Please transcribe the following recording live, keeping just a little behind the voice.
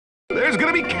There's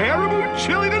gonna be Caribou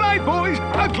chili tonight, boys.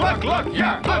 Cluck, cluck,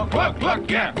 yeah. Cluck, cluck,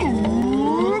 yeah.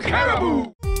 Ooh,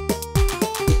 Caribou.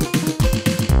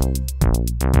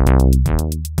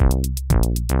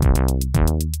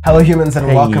 Hello humans and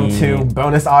welcome to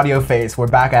Bonus Audio Face. We're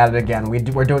back at it again.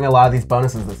 We're doing a lot of these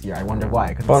bonuses this year. I wonder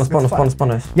why.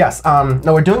 Bonus. Yes,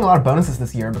 no, we're doing a lot of bonuses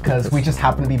this year because we just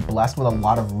happen to be blessed with a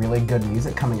lot of really good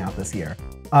music coming out this year.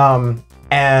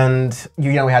 And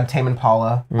you know, we had Tame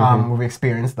Impala, where we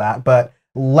experienced that. But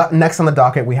next on the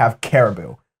docket, we have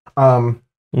Caribou.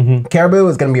 Caribou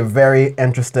is going to be a very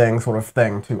interesting sort of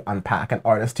thing to unpack, an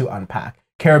artist to unpack.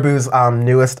 Caribou's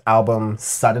newest album,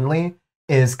 Suddenly,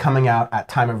 is coming out at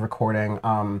time of recording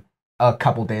a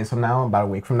couple days from now, about a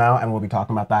week from now, and we'll be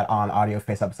talking about that on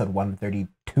AudioFace episode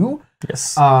 132.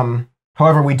 Yes.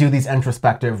 However, we do these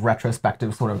introspective,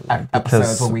 retrospective sort of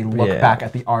episodes where we look back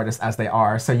at the artists as they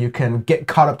are, so you can get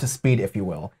caught up to speed, if you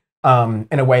will,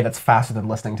 in a way that's faster than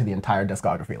listening to the entire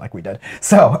discography like we did.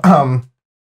 So,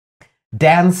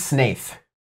 Dan Snaith,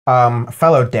 a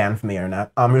fellow Dan from the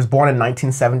internet, he was born in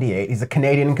 1978. He's a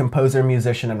Canadian composer,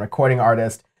 musician, and recording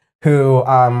artist who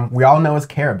we all know as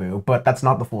Caribou, but that's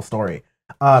not the full story.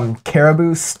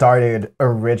 Caribou started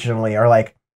originally, or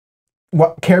like,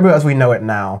 what Caribou as we know it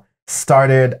now,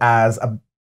 started as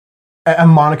a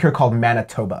moniker called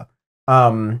Manitoba,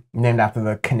 named after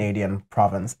the Canadian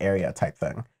province area type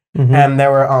thing. And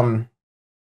there were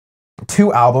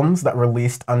two albums that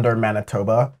released under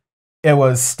Manitoba. It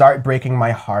was Start Breaking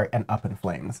My Heart and Up in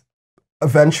Flames.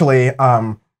 Eventually,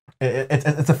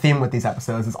 it's a theme with these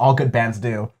episodes, as all good bands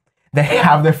do. They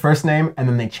have their first name and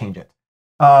then they change it.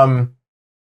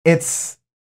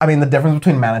 I mean, the difference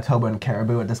between Manitoba and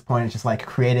Caribou at this point is just like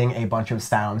creating a bunch of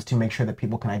sounds to make sure that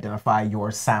people can identify your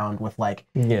sound with like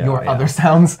your other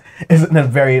sounds is in a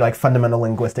very like fundamental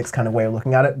linguistics kind of way of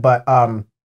looking at it. But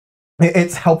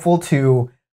it's helpful to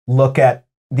look at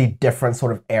the different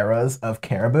sort of eras of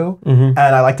Caribou. And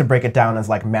I like to break it down as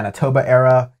like Manitoba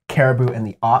era, Caribou in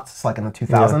the aughts, like in the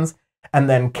 2000s, and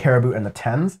then Caribou in the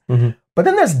 10s. But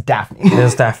then there's Daphne.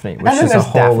 There's Daphne, which is a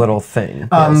whole little thing.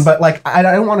 But like, I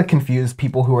don't want to confuse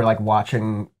people who are like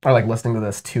watching or like listening to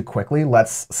this too quickly.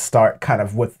 Let's start kind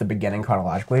of with the beginning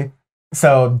chronologically.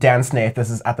 So Dan Snaith, this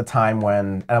is at the time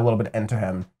when, and a little bit into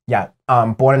him,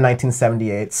 born in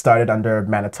 1978, started under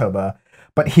Manitoba,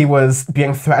 but he was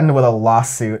being threatened with a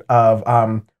lawsuit of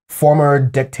former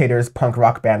Dictators punk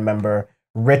rock band member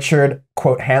Richard,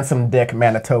 quote, Handsome Dick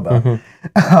Manitoba.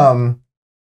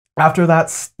 After that,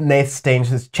 Snaith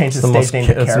changed his stage name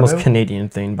to Caribou. It's the most Canadian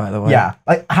thing, by the way. Yeah,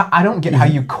 like I don't get how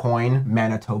you coin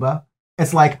Manitoba.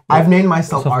 It's like I've named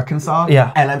myself Arkansas.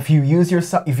 And if you use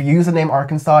the name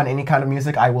Arkansas in any kind of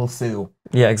music, I will sue.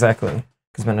 Yeah, exactly.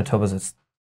 Because Manitoba's that's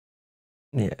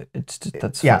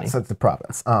funny. So it's the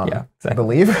province. Exactly. I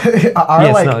believe.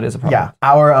 No, it is a province. Yeah,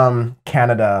 our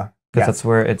Canada. Because that's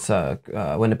where it's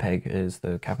Winnipeg is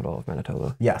the capital of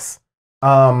Manitoba. Yes.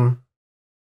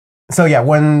 So yeah,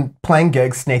 when playing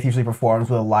gigs, Snaith usually performs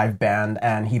with a live band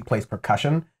and he plays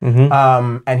percussion.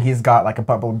 And he's got like a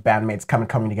couple of bandmates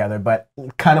coming together, but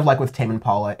kind of like with Tame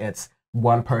Impala, it's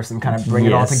one person kind of bring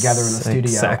it all together in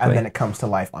the studio and then it comes to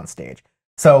life on stage.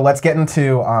 So let's get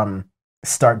into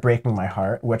Start Breaking My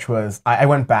Heart, which was, I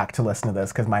went back to listen to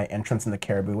this because my entrance in the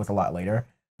Caribou was a lot later.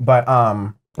 But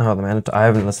I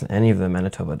haven't listened to any of the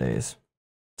Manitoba days.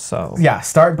 So yeah,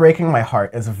 Start Breaking My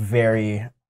Heart is very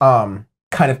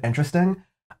kind of interesting.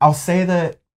 I'll say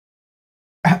that,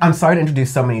 I'm sorry to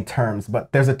introduce so many terms,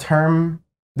 but there's a term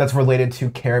that's related to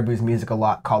Caribou's music a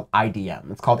lot called IDM.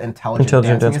 It's called Intelligent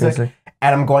Dance Music.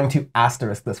 And I'm going to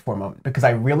asterisk this for a moment because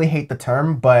I really hate the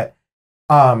term, but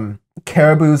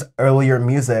Caribou's earlier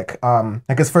music,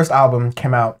 like his first album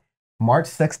came out March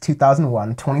 6,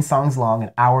 2001, 20 songs long,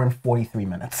 an hour and 43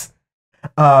 minutes.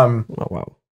 Oh,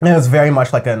 wow. And it was very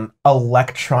much like an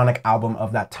electronic album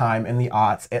of that time in the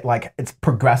aughts. It's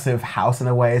progressive house in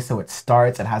a way, so it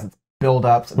has its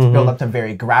build-ups. It's build up to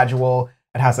very gradual.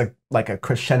 It has like a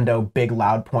crescendo, big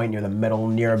loud point near the middle,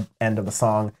 near end of the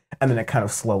song, and then it kind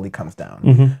of slowly comes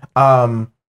down.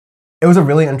 It was a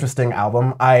really interesting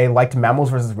album. I liked Mammals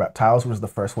vs. Reptiles, which was the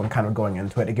first one kind of going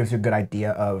into it. It gives you a good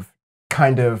idea of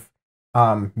kind of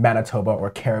Manitoba or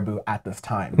Caribou at this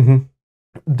time.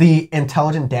 The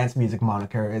intelligent dance music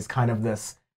moniker is kind of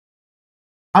this,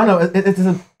 I don't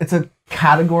know, it's a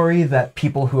category that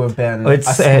people who have been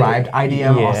ascribed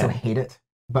IDM also hate it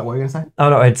But what were you gonna say? Oh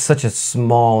no, it's such a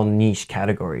small niche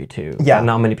category too. Yeah.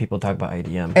 Not many people talk about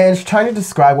EDM. And it's trying to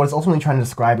describe what it's ultimately trying to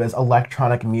describe is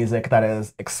electronic music that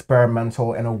is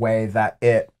experimental in a way that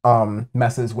it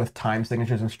messes with time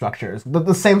signatures and structures.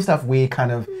 The same stuff we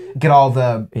kind of get all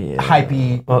the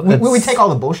hypey. Well, we take all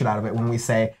the bullshit out of it when we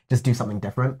say just do something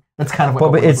different. That's kind of what.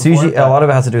 Well, but it's usually a lot of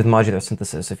it has to do with modular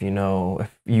synthesis. If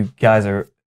you guys are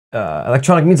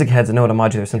electronic music heads and know what a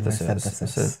modular synthesis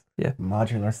is. Yeah.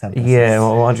 Modular synthesis. Yeah,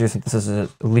 well, modular synthesis is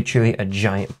literally a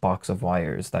giant box of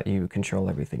wires that you control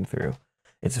everything through.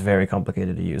 It's very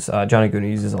complicated to use. Johnny Gooner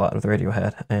uses a lot with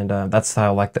Radiohead, and that's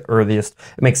how like the earliest.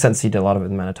 It makes sense he did a lot of it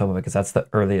in Manitoba because that's the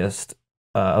earliest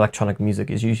electronic music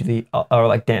is usually or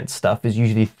like dance stuff is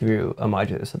usually through a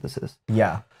modular synthesis.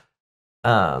 Yeah.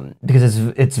 Because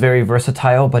it's very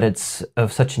versatile, but it's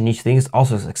of such a niche thing. It's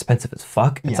also expensive as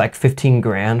fuck. It's like 15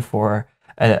 grand for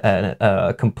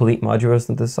a complete modular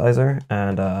synthesizer,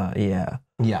 and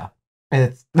yeah,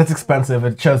 that's expensive.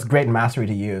 It shows great mastery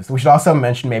to use. We should also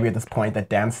mention maybe at this point that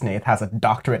Dan Snaith has a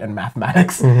doctorate in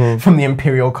mathematics from the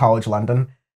Imperial College London.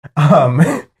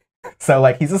 So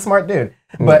like he's a smart dude.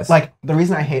 But like the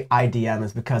reason I hate IDM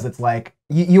is because it's like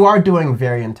you are doing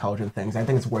very intelligent things. I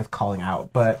think it's worth calling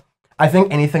out, but I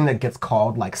think anything that gets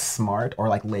called like smart or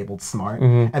like labeled smart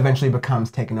eventually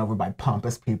becomes taken over by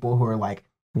pompous people who are like,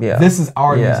 this is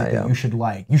our music that you should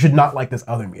like. You should not like this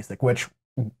other music, which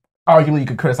arguably you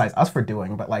could criticize us for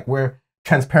doing, but like we're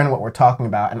transparent in what we're talking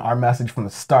about, and our message from the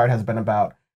start has been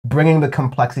about bringing the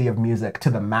complexity of music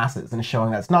to the masses and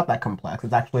showing that it's not that complex.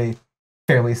 It's actually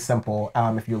fairly simple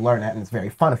if you learn it, and it's very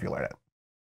fun if you learn it.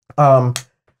 But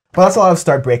that's a lot of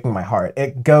Start Breaking My Heart.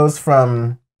 It goes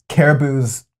from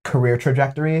Caribou's career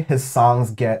trajectory. His songs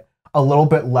get a little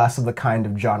bit less of the kind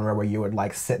of genre where you would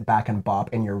like sit back and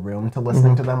bop in your room to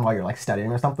listening to them while you're like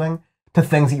studying or something, to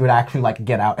things that you would actually like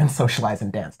get out and socialize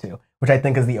and dance to, which I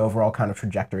think is the overall kind of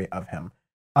trajectory of him.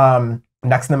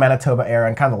 Next in the Manitoba era,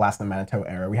 and kind of the last in the Manitoba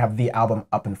era, we have the album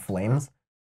Up in Flames,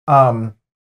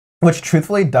 which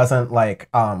truthfully doesn't like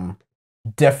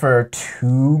differ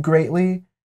too greatly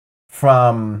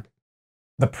from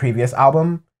the previous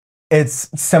album. It's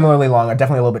similarly long, or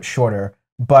definitely a little bit shorter,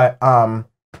 but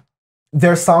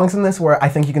there's songs in this where I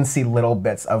think you can see little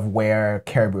bits of where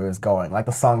Caribou is going. Like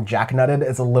the song Jack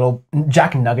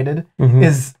Nuggeted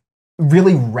is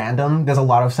really random. There's a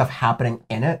lot of stuff happening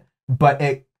in it, but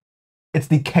it's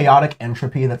the chaotic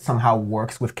entropy that somehow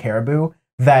works with Caribou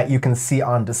that you can see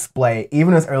on display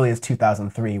even as early as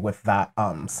 2003 with that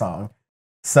song.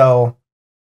 So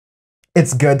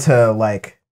it's good to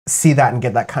like see that and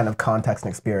get that kind of context and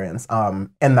experience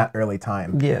in that early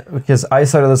time. Yeah, because I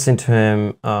started listening to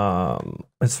him.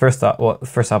 His first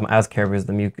album as Caribou is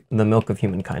the Milk of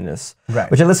Human Kindness, right?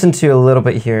 Which I listened to a little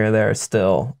bit here and there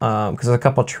still, because there's a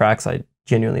couple tracks I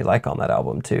genuinely like on that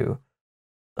album too.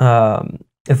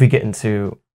 If we get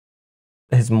into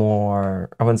his more,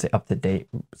 I wouldn't say up to date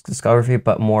discography,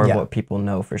 but more of what people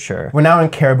know for sure. We're now in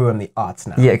Caribou in the aughts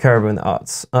now. Yeah, Caribou in the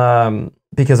aughts.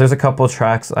 Because there's a couple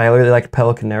tracks I really liked,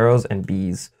 Pelican Arrows and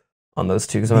Bees on those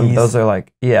two. Because those are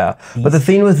like Bees. But the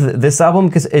thing with this album,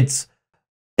 because it's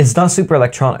not super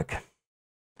electronic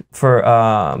for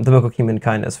the Milk of Human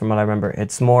Kindness, from what I remember.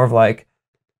 It's more of like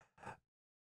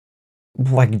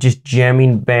just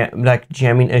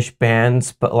jamming-ish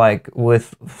bands, but like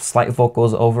with slight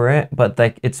vocals over it. But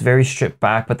like it's very stripped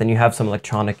back. But then you have some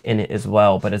electronic in it as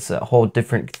well. But it's a whole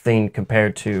different thing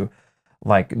compared to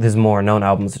like there's more known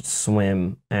albums,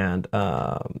 Swim and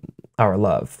Our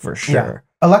Love for sure.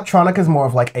 Yeah. Electronic is more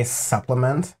of like a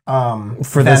supplement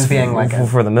for this being like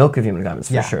for the Milk of Human Kindness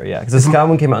for sure. Yeah, because this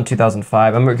album came out in 2005. I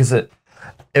remember because it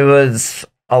was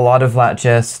a lot of that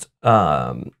just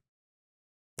kind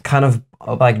of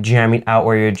like jamming out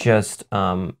where you're just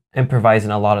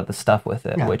improvising a lot of the stuff with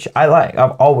it, which I like.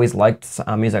 I've always liked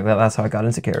music. That's how I got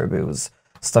into Caribou, was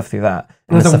stuff through that.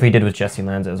 And the stuff he did with Jesse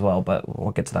Lanza as well, but we'll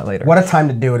get to that later. What a time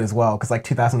to do it as well, because like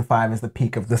 2005 is the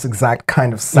peak of this exact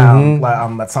kind of sound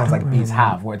that songs like Bees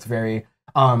have, where it's very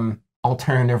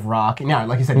alternative rock. And yeah,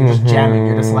 like you said, you're just jamming.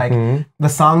 You're just like, the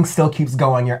song still keeps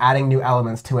going. You're adding new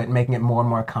elements to it, making it more and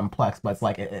more complex, but it's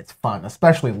like, it's fun,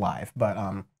 especially live, but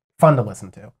fun to listen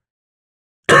to.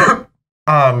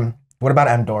 What about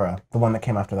Andorra, the one that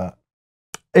came after that?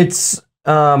 It's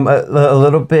a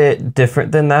little bit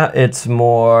different than that. It's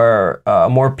more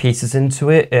pieces into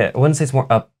it. I wouldn't say it's more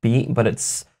upbeat, but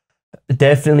it's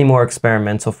definitely more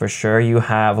experimental for sure. You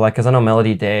have like, because I know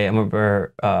Melody Day, I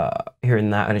remember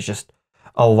hearing that, and it's just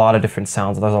a lot of different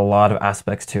sounds. There's a lot of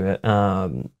aspects to it.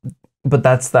 But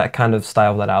that's that kind of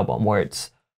style of that album where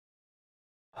it's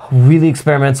really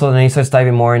experimental, and then he starts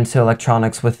diving more into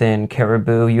electronics within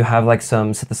Caribou. You have like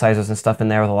some synthesizers and stuff in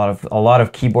there with a lot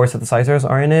of keyboard synthesizers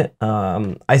are in it.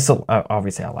 I still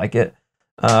obviously I like it.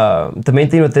 The main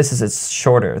thing with this is it's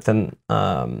shorter than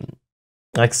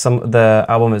like the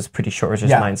album is pretty short, it's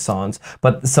just 9 songs,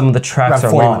 but some of the tracks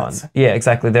are long. Minutes. Yeah,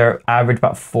 exactly. They're average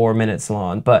about 4 minutes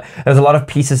long, but there's a lot of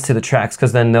pieces to the tracks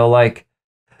because then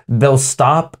they'll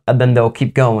stop and then they'll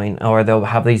keep going, or they'll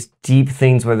have these deep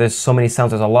things where there's so many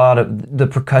sounds. There's a lot of the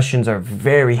percussions are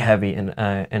very heavy in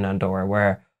Andorra,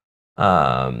 where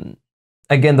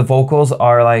again the vocals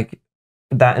are like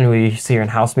that, and we see her in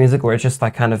house music where it's just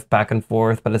like kind of back and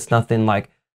forth, but it's nothing like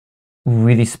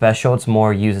really special. It's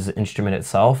more used as an instrument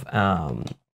itself.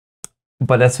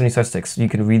 But that's when you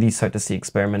can really start to see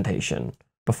experimentation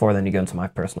before then you go into my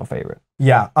personal favorite.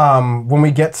 Yeah. When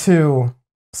we get to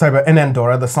but in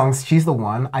Andorra, the song "She's the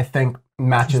One" I think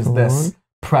matches this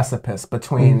precipice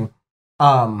between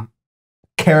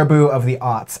Caribou of the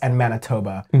Aughts and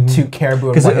Manitoba to Caribou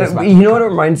of what you know what it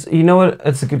reminds. You know what?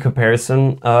 It's a good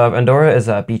comparison of Andorra is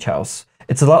a Beach House.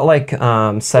 It's a lot like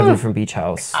Seven from Beach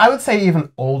House. I would say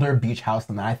even older Beach House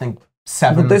than that. I think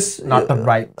Seven's not the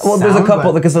right Well, sound, there's a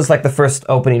couple, because it's like the first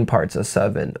opening parts of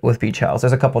Seven with Beach House.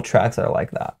 There's a couple tracks that are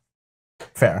like that.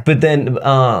 Fair. But then,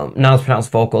 not as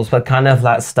pronounced vocals, but kind of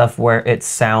that stuff where it's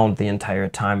sound the entire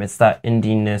time. It's that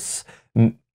indie-ness.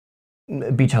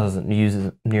 Beach House doesn't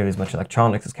use nearly as much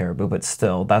electronics as Caribou, but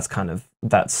still, that's kind of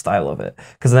that style of it.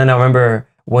 Because then I remember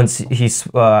once he's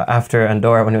after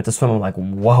Andorra, when he went to swim, I'm like,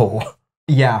 whoa.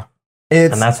 Yeah.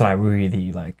 And that's when I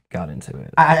really like got into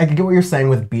it. I get what you're saying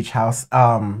with Beach House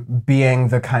being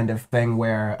the kind of thing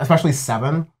where, especially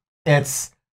Seven,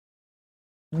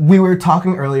 we were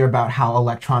talking earlier about how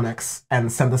electronics and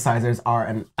synthesizers are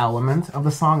an element of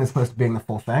the song as opposed to being the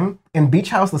full thing. In Beach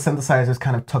House, the synthesizers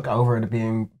kind of took over to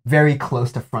being very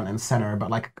close to front and center, but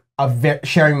like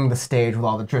sharing the stage with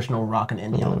all the traditional rock and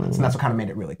indie elements, and that's what kind of made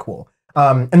it really cool.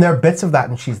 And there are bits of that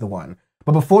in She's the One.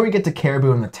 But before we get to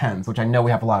Caribou and the Tens, which I know we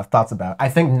have a lot of thoughts about, I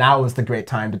think now is the great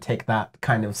time to take that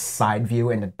kind of side view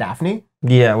into Daphne.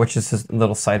 Yeah, which is his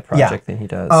little side project thing he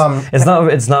does.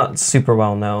 It's not super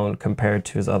well known compared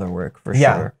to his other work, for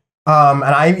sure. And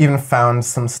I even found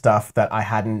some stuff that I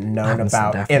hadn't known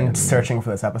about in searching for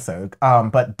this episode.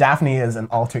 But Daphne is an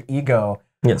alter ego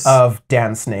of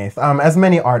Dan Snaith, as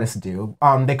many artists do.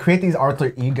 They create these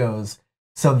alter egos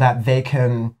so that they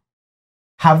can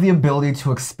have the ability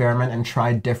to experiment and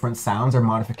try different sounds or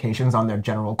modifications on their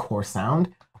general core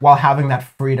sound, while having that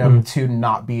freedom to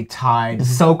not be tied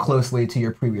so closely to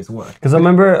your previous work. Because I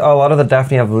remember a lot of the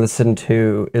Daphne I've listened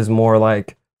to is more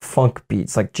like funk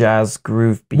beats, like jazz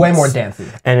groove beats. Way more dancey.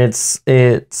 And it's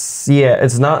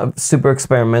not super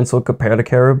experimental compared to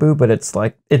Caribou, but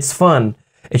it's fun.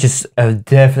 It's just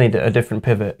definitely a different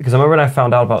pivot. Because I remember when I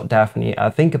found out about Daphne,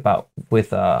 I think about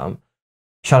with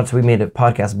shout out to We Made a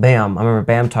Podcast, Bam. I remember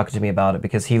Bam talking to me about it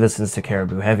because he listens to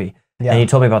Caribou heavy. Yeah. And he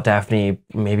told me about Daphne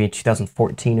maybe in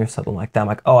 2014 or something like that. I'm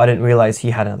like, oh, I didn't realize he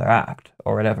had another act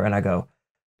or whatever. And I go,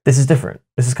 this is different.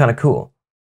 This is kind of cool.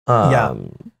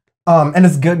 And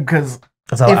it's good because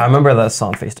I remember the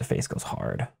song Face to Face goes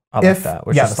hard. I like that.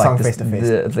 Which is like Face to Face.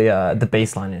 The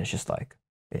bass line is just like,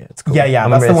 yeah, it's cool. Yeah,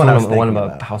 that's the one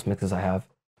of the house mixes I have.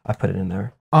 I put it in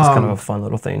there. It's kind of a fun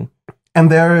little thing.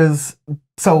 And there is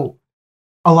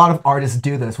a lot of artists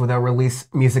do this where they'll release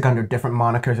music under different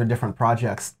monikers or different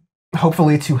projects,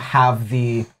 hopefully to have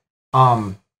the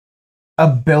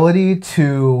ability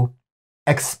to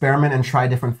experiment and try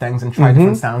different things and try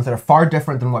different sounds that are far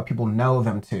different than what people know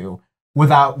them to,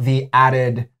 without the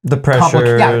added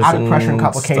pressure and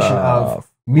complication of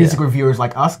music reviewers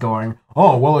like us going,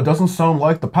 oh, well, it doesn't sound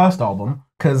like the past album,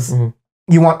 because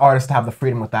you want artists to have the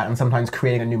freedom with that, and sometimes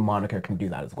creating a new moniker can do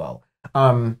that as well.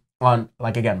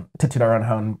 Again, to toot our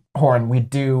own horn, we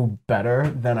do better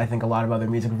than I think a lot of other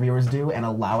music reviewers do, and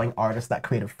allowing artists that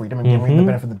creative freedom and giving the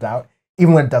benefit of the doubt,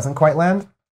 even when it doesn't quite land.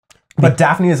 But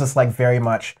Daphne is just like very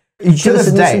much, to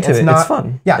this day, it's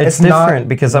fun. Yeah, it's different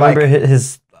because I remember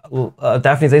his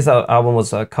Daphne's Ace album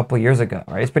was a couple years ago,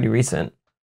 right? It's pretty recent.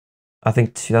 I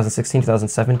think 2016,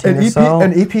 2017 or so.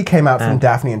 An EP came out from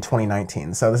Daphne in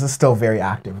 2019, so this is still very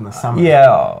active in the summer.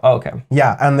 Yeah, okay.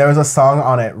 Yeah, and there was a song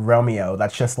on it, Romeo,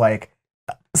 that's just like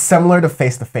similar to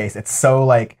Face to Face. It's so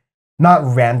like not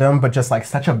random, but just like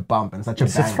such a bump and such a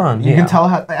banger. It's fun. You can tell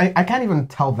how I can't even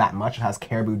tell that much it has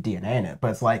Caribou DNA in it, but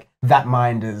it's like that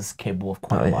mind is capable of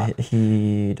quite a lot.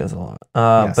 He does a lot.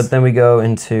 But then we go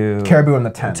into Caribou and the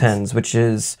Tens, which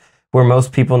is where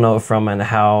most people know it from, and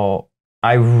how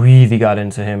I really got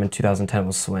into him in 2010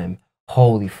 was Swim.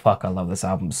 Holy fuck, I love this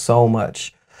album so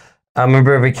much. I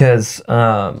remember because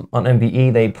on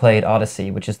MBE they played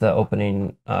Odyssey, which is the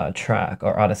opening track,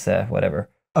 or Odyssey, whatever.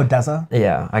 Odessa?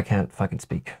 Yeah, I can't fucking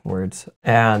speak words.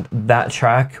 And that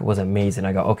track was amazing.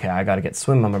 I go, okay, I gotta get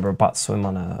Swim. I remember I bought Swim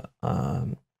on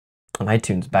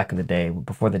iTunes back in the day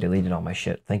before they deleted all my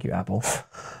shit. Thank you, Apple.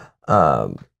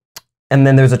 And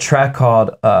then there's a track called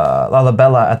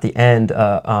Lalabella at the end,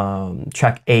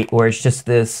 track 8, where it's just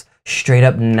this straight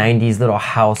up 90s little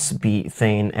house beat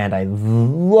thing, and I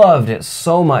loved it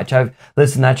so much. I've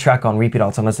listened to that track on repeat all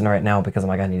the time. I'm listening right now because I'm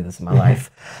like, I need this in my life.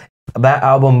 That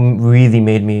album really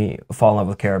made me fall in love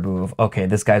with Caribou. Okay,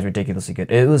 this guy's ridiculously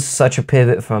good. It was such a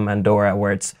pivot from Andorra,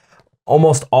 where it's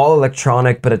almost all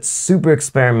electronic, but it's super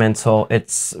experimental.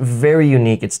 It's very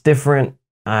unique. It's different.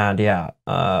 And yeah,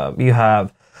 you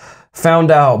have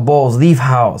Found Out, Bowls, Leaf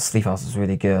House. Leaf House is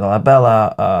really good. La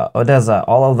Bella, Odessa,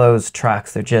 all of those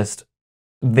tracks,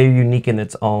 they're unique in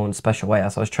its own special way.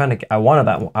 So I wanted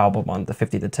that album on the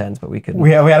 50 to 10s, but we couldn't.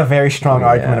 We had a very strong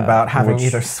argument about having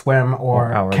either Swim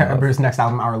or Caribou's next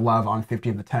album, Our Love, on 50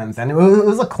 of the 10s. And it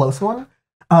was a close one.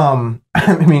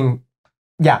 I mean,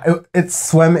 yeah,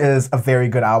 Swim is a very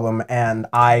good album, and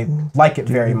I like it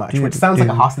very much, which sounds like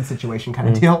a hostage situation kind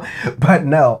of deal. But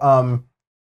no,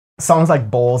 songs like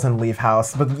Bowls and Leaf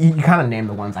House, but you kind of name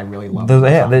the ones I really love.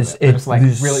 It's just like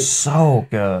really so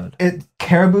good.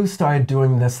 Caribou started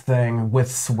doing this thing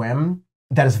with Swim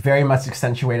that is very much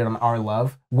accentuated on Our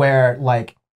Love, where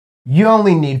like you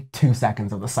only need 2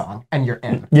 seconds of the song and you're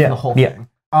in for the whole thing.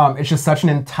 It's just such an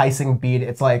enticing beat.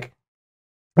 It's like,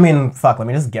 I mean, fuck, let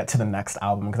me just get to the next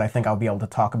album because I think I'll be able to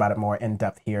talk about it more in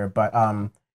depth here. But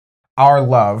Our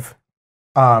Love,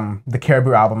 the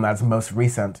Caribou album that's most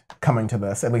recent coming to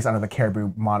this, at least under the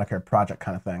Caribou moniker project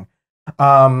kind of thing,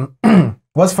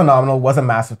 was phenomenal, was a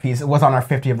masterpiece. It was on our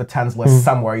 50 of the 10s list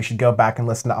somewhere. You should go back and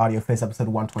listen to Audioface episode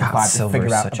 125 to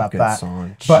figure out about that.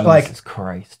 Song. But Jesus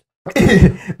Christ.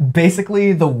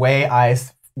 Basically the way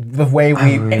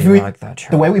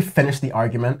we finished the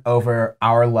argument over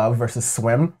Our Love versus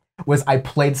Swim was I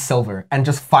played Silver, and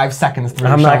just 5 seconds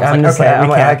through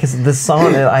because the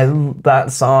song,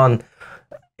 that song,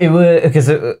 it was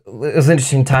an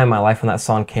interesting time in my life when that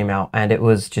song came out, and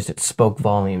it spoke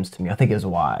volumes to me. I think is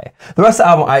why. The rest of the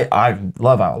album, I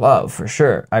love Our Love for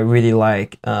sure. I really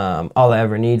like All I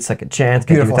Ever Need, Second Chance,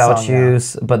 Can't Do Without You.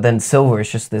 But then Silver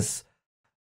is just this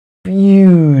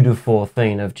beautiful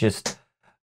thing of just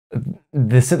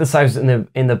the synthesizers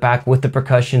in the back with the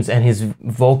percussions and his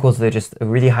vocals. They're just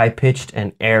really high pitched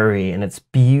and airy, and it's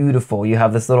beautiful. You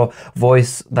have this little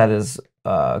voice that is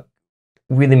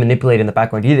really manipulated in the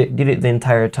background. You did it the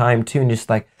entire time too, and just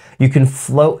like you can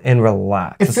float and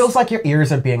relax. It feels like your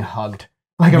ears are being hugged,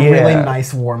 like a really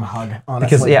nice warm hug. Honestly,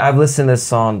 because I've listened to this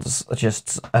song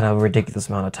just at a ridiculous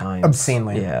amount of times,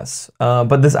 obscenely. Yes,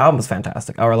 but this album is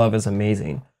fantastic. Our Love is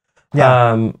amazing.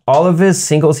 Yeah. All of his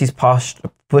singles he's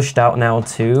pushed out now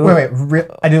too. Wait.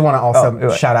 I do want to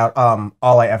also shout out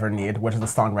All I Ever Need, which is the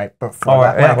song right before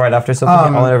that. Yeah, right after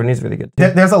something. All I Ever Need is really good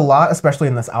too. There's a lot, especially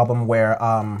in this album, where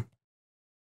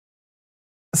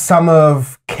some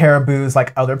of Caribou's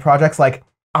like other projects, like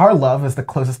Our Love is the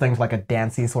closest thing to like a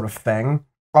dancey sort of thing,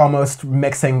 almost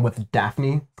mixing with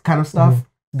Daphne kind of stuff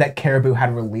that Caribou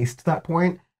had released to that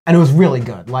point, and it was really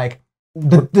good. Like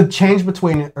the change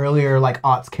between earlier like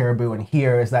aughts Caribou and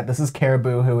here is that this is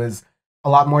Caribou who is a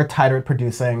lot more tighter at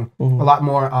producing, a lot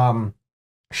more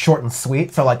short and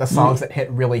sweet. So like the songs that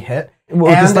hit really hit,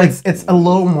 and it's a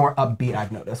little more upbeat.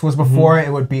 I've noticed. Was before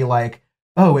it would be like,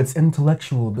 oh, it's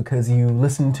intellectual because you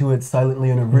listen to it silently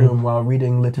in a room while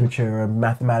reading literature or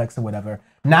mathematics or whatever.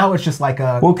 Now it's just like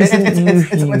a... Well, because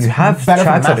you have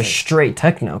tracks that are straight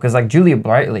techno. Because like Julia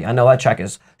Brightly, I know that track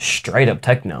is straight up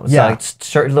techno. It's like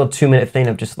a little 2-minute thing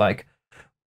of just like,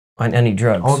 on any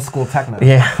drugs. Old school techno.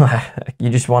 Yeah, you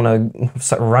just want to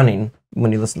start running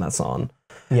when you listen to that song.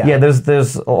 Yeah,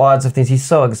 there's lots of things. He's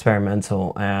so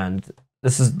experimental, and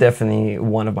this is definitely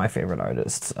one of my favorite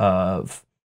artists of...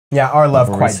 Yeah, Our Love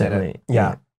quite did it.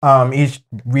 Yeah. He's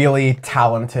really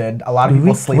talented. A lot of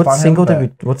people sleep on him.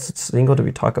 What single did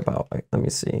we talk about? Let me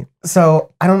see.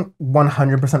 So I don't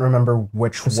 100% remember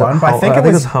which one, but I think it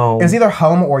was Home. It was either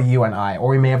Home or You and I, or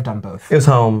we may have done both. It was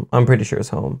Home. I'm pretty sure it was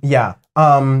Home. Yeah.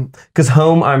 Because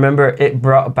Home, I remember it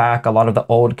brought back a lot of the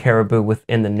old Caribou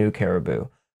within the new Caribou,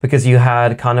 because you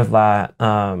had kind of that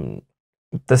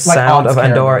the sound of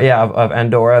Andorra, of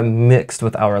Andorra mixed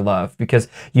with Our Love, because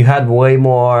you had way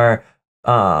more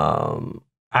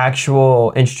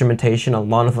actual instrumentation, a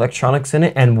lot of electronics in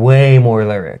it, and way more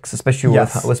lyrics, especially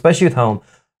with Home.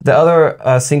 The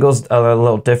other singles are a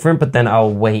little different, but then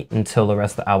I'll wait until the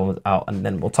rest of the album is out, and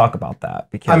then we'll talk about that,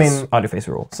 because Audioface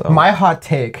rule. So my hot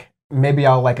take maybe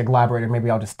I'll like elaborate or maybe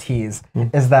I'll just tease,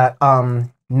 is that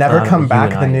Never Come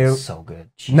Back, the new... so good.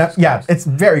 Yeah, it's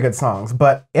very good songs,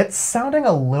 but it's sounding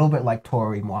a little bit like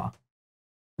Toi et Moi.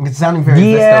 It's sounding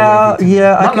very yeah.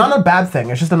 Not a bad thing.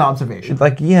 It's just an observation.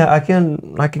 Like, yeah, I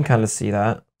can kind of see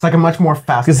that. It's like a much more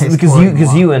fast-paced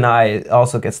because you and I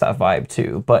also gets that vibe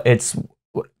too, but it's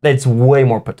way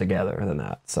more put together than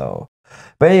that. So,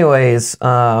 but anyways,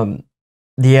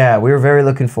 yeah, we were very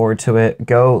looking forward to it.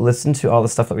 Go listen to all the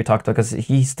stuff that we talked about because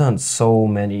he's done so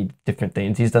many different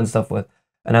things. He's done stuff with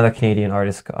another Canadian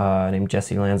artist named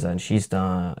Jessie Lanza, and she's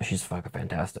fucking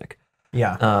fantastic.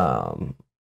 Yeah.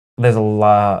 There's a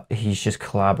lot. He's just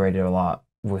collaborated a lot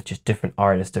with just different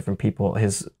artists, different people.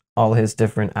 All his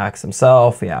different acts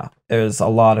himself. Yeah, there's a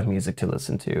lot of music to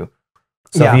listen to.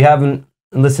 So if you haven't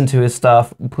listened to his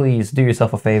stuff, please do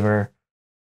yourself a favor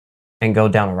and go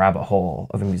down a rabbit hole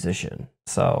of a musician.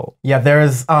 So yeah,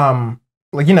 there's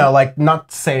like not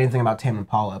to say anything about Tame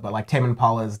Impala, but like Tame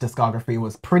Impala's discography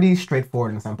was pretty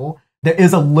straightforward and simple.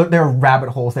 There are rabbit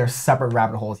holes. There are separate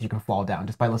rabbit holes you can fall down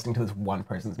just by listening to this one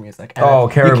person's music.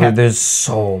 And Caribou, there's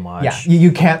so much. Yeah,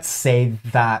 you can't say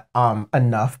that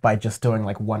enough by just doing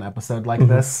like one episode like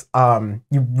this.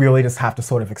 You really just have to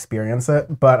sort of experience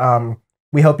it. But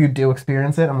we hope you do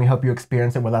experience it, and we hope you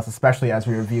experience it with us, especially as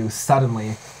we review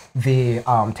suddenly the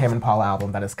Tame Impala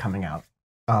album that is coming out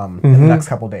in the next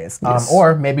couple days. Yes.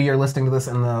 Or maybe you're listening to this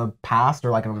in the past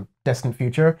or like in a distant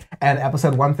future, and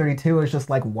episode 132 is just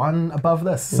like one above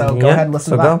this. So go ahead and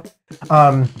listen to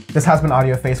that. This has been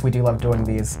Audio Face. We do love doing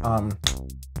these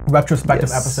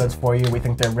retrospective episodes for you. We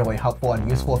think they're really helpful and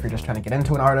useful if you're just trying to get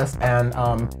into an artist. And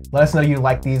let us know you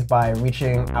like these by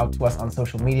reaching out to us on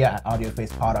social media at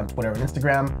AudiofacePod on Twitter and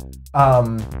Instagram.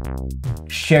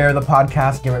 Share the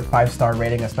podcast, give it 5-star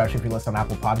rating, especially if you listen on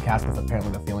Apple Podcasts, because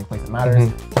apparently that's the only place it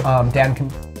matters.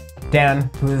 Dan,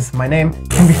 who is my name,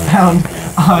 can be found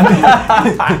on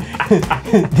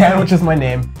Dan, which is my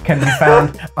name, can be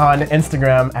found on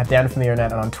Instagram at Dan from the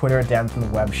Internet and on Twitter at Dan from the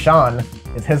Web. Sean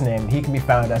is his name. He can be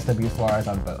found at SW Suarez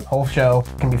on both. Whole show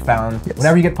can be found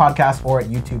whenever you get podcasts or at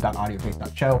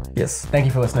youtube.audioface.show. Yes. Thank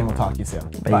you for listening. We'll talk to you soon.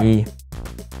 Bye.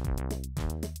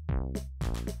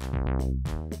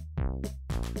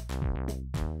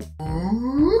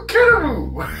 Ooh,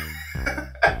 Caribou!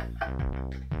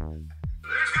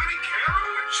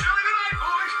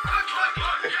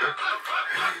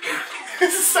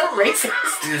 This is so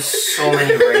racist. There's so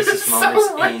many racist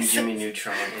moments in Jimmy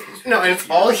Neutron. No, and it's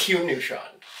all Hugh Neutron.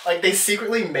 Like, they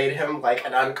secretly made him, like,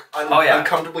 an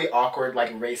uncomfortably awkward, like,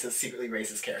 secretly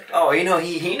racist character. Oh, he's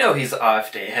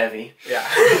AfD heavy. Yeah.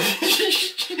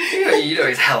 you know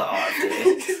he's hella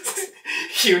AfD.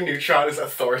 Hugh Neutron is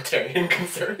authoritarian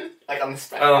conservative. Like, on the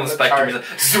spectrum. Oh, on the spectrum.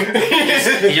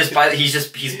 He's by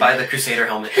the Crusader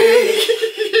helmet.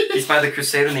 He's by the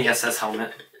Crusader and the SS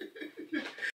helmet.